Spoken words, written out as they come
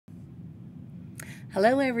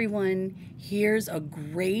Hello, everyone. Here's a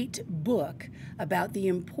great book about the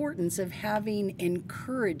importance of having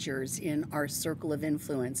encouragers in our circle of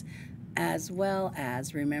influence, as well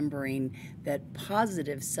as remembering that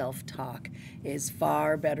positive self talk is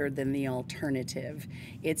far better than the alternative.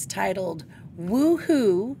 It's titled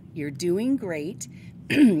Woohoo, You're Doing Great,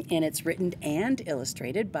 and it's written and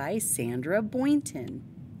illustrated by Sandra Boynton.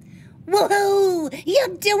 Woohoo,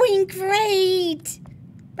 you're doing great!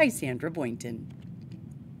 By Sandra Boynton.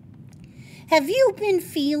 Have you been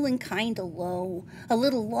feeling kind of low, a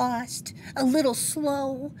little lost, a little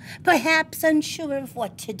slow, perhaps unsure of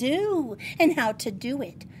what to do and how to do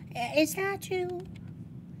it? Is that you?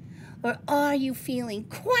 Or are you feeling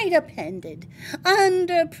quite appended,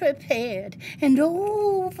 underprepared, and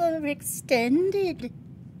overextended?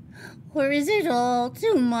 Or is it all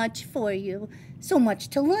too much for you? So much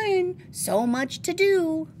to learn, so much to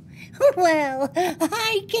do. Well,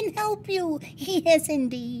 I can help you. Yes,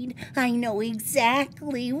 indeed. I know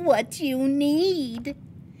exactly what you need.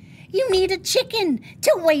 You need a chicken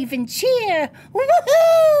to wave and cheer.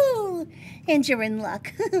 Woohoo! And you're in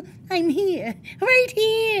luck. I'm here, right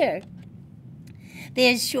here.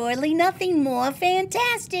 There's surely nothing more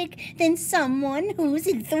fantastic than someone who's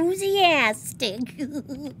enthusiastic.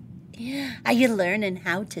 Are you learning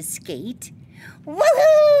how to skate?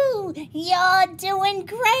 Woohoo! You're doing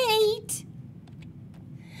great!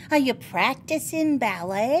 Are you practicing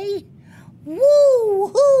ballet?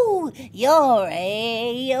 Woo-hoo! You're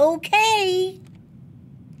A-okay!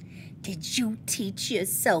 Did you teach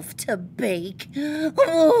yourself to bake?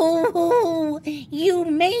 Ooh, you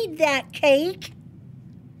made that cake!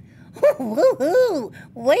 Woo-hoo!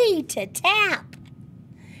 Way to tap!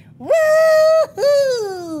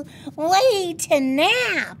 Woo-hoo! Way to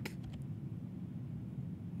nap!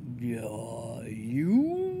 Yeah,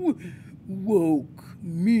 you woke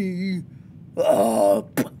me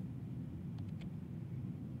up.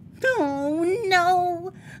 Oh,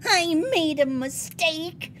 no, I made a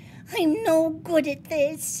mistake. I'm no good at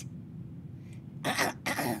this.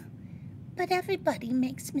 But everybody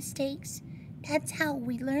makes mistakes. That's how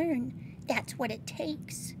we learn. That's what it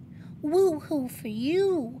takes. Woo-hoo for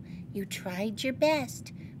you. You tried your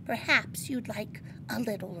best. Perhaps you'd like a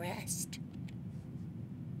little rest.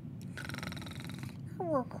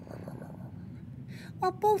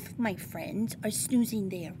 While both of my friends are snoozing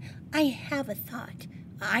there, I have a thought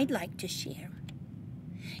I'd like to share.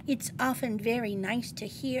 It's often very nice to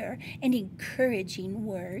hear an encouraging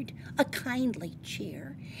word, a kindly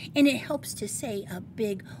cheer, and it helps to say a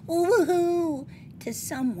big woohoo to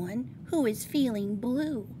someone who is feeling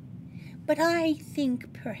blue. But I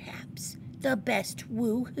think perhaps the best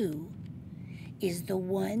woohoo is the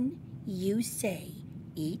one you say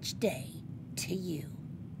each day to you.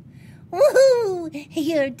 Woohoo!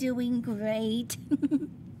 You're doing great.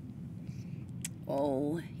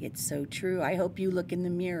 Oh, it's so true. I hope you look in the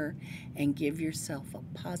mirror and give yourself a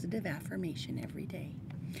positive affirmation every day.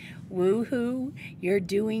 Woohoo! You're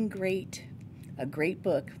doing great. A great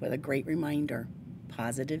book with a great reminder.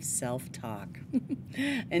 Positive self-talk.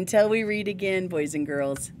 Until we read again, boys and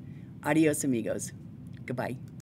girls. Adios, amigos. Goodbye.